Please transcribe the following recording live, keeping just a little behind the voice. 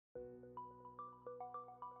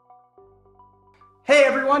Hey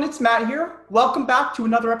everyone, it's Matt here. Welcome back to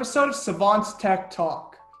another episode of Savant's Tech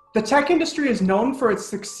Talk. The tech industry is known for its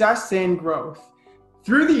success and growth.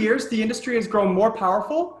 Through the years, the industry has grown more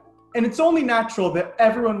powerful, and it's only natural that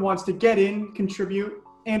everyone wants to get in, contribute,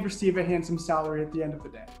 and receive a handsome salary at the end of the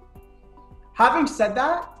day. Having said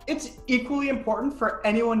that, it's equally important for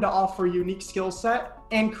anyone to offer a unique skill set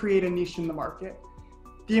and create a niche in the market.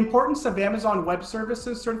 The importance of Amazon Web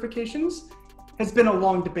Services certifications has been a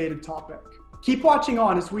long debated topic. Keep watching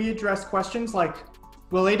on as we address questions like,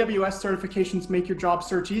 will AWS certifications make your job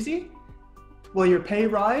search easy? Will your pay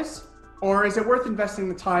rise? Or is it worth investing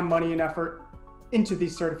the time, money, and effort into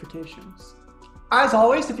these certifications? As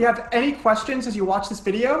always, if you have any questions as you watch this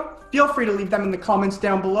video, feel free to leave them in the comments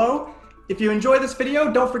down below. If you enjoy this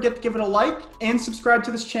video, don't forget to give it a like and subscribe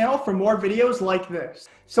to this channel for more videos like this.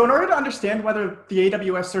 So in order to understand whether the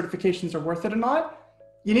AWS certifications are worth it or not,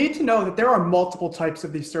 you need to know that there are multiple types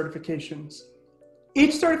of these certifications.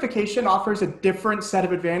 Each certification offers a different set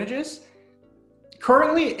of advantages.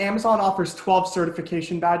 Currently, Amazon offers 12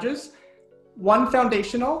 certification badges, 1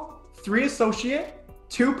 foundational, 3 associate,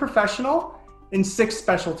 2 professional, and 6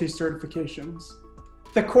 specialty certifications.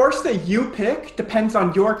 The course that you pick depends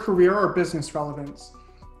on your career or business relevance.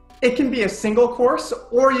 It can be a single course,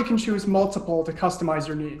 or you can choose multiple to customize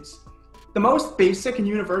your needs. The most basic and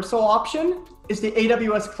universal option is the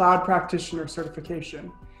AWS Cloud Practitioner Certification.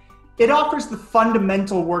 It offers the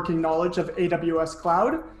fundamental working knowledge of AWS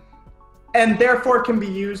Cloud, and therefore can be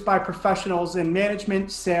used by professionals in management,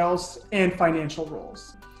 sales, and financial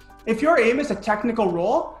roles. If your aim is a technical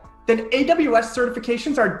role, then AWS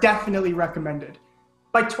certifications are definitely recommended.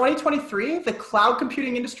 By 2023, the cloud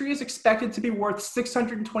computing industry is expected to be worth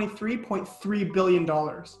 $623.3 billion.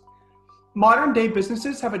 Modern day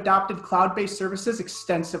businesses have adopted cloud-based services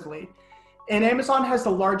extensively, and Amazon has the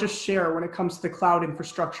largest share when it comes to the cloud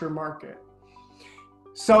infrastructure market.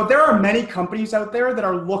 So there are many companies out there that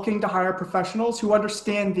are looking to hire professionals who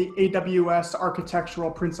understand the AWS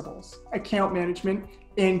architectural principles, account management,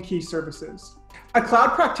 and key services. A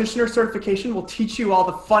cloud practitioner certification will teach you all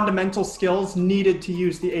the fundamental skills needed to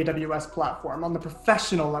use the AWS platform on the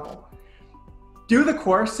professional level. Do the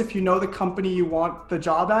course if you know the company you want the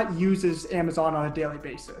job at uses Amazon on a daily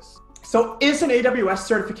basis. So is an AWS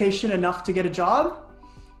certification enough to get a job?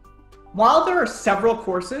 While there are several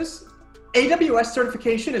courses, AWS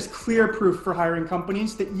certification is clear proof for hiring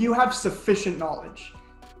companies that you have sufficient knowledge.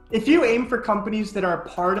 If you aim for companies that are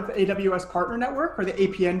part of the AWS Partner Network or the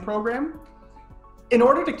APN program, in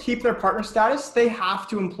order to keep their partner status, they have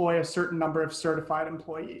to employ a certain number of certified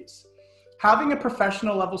employees. Having a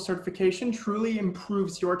professional level certification truly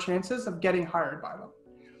improves your chances of getting hired by them.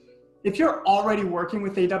 If you're already working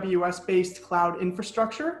with AWS-based cloud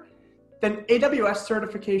infrastructure, then AWS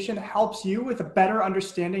certification helps you with a better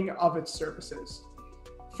understanding of its services.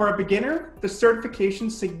 For a beginner, the certification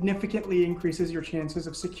significantly increases your chances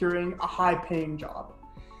of securing a high-paying job.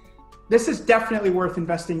 This is definitely worth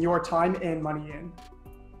investing your time and money in.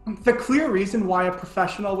 The clear reason why a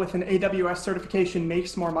professional with an AWS certification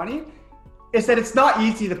makes more money is that it's not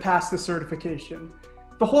easy to pass the certification.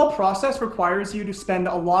 The whole process requires you to spend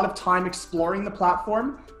a lot of time exploring the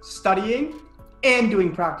platform, studying, and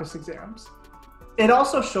doing practice exams. It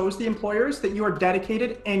also shows the employers that you are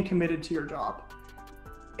dedicated and committed to your job.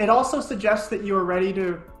 It also suggests that you are ready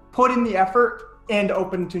to put in the effort and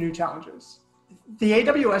open to new challenges. The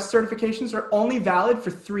AWS certifications are only valid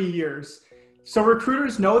for 3 years, so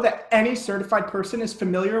recruiters know that any certified person is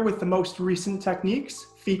familiar with the most recent techniques,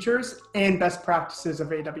 features, and best practices of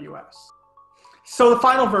AWS. So the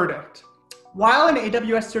final verdict. While an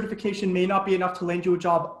AWS certification may not be enough to land you a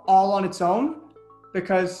job all on its own,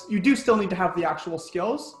 because you do still need to have the actual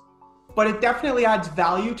skills, but it definitely adds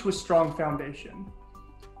value to a strong foundation.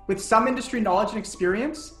 With some industry knowledge and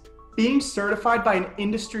experience, being certified by an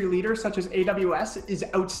industry leader such as AWS is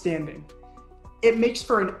outstanding. It makes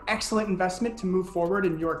for an excellent investment to move forward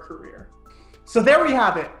in your career. So there we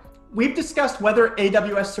have it. We've discussed whether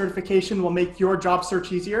AWS certification will make your job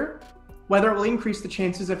search easier, whether it will increase the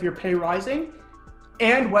chances of your pay rising,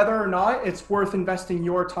 and whether or not it's worth investing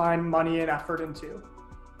your time, money, and effort into.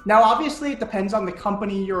 Now, obviously, it depends on the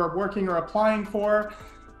company you're working or applying for,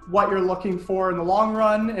 what you're looking for in the long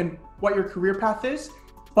run, and what your career path is,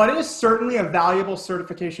 but it is certainly a valuable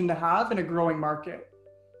certification to have in a growing market.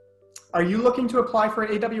 Are you looking to apply for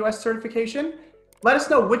an AWS certification? Let us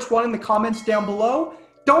know which one in the comments down below.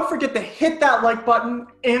 Don't forget to hit that like button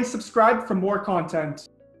and subscribe for more content.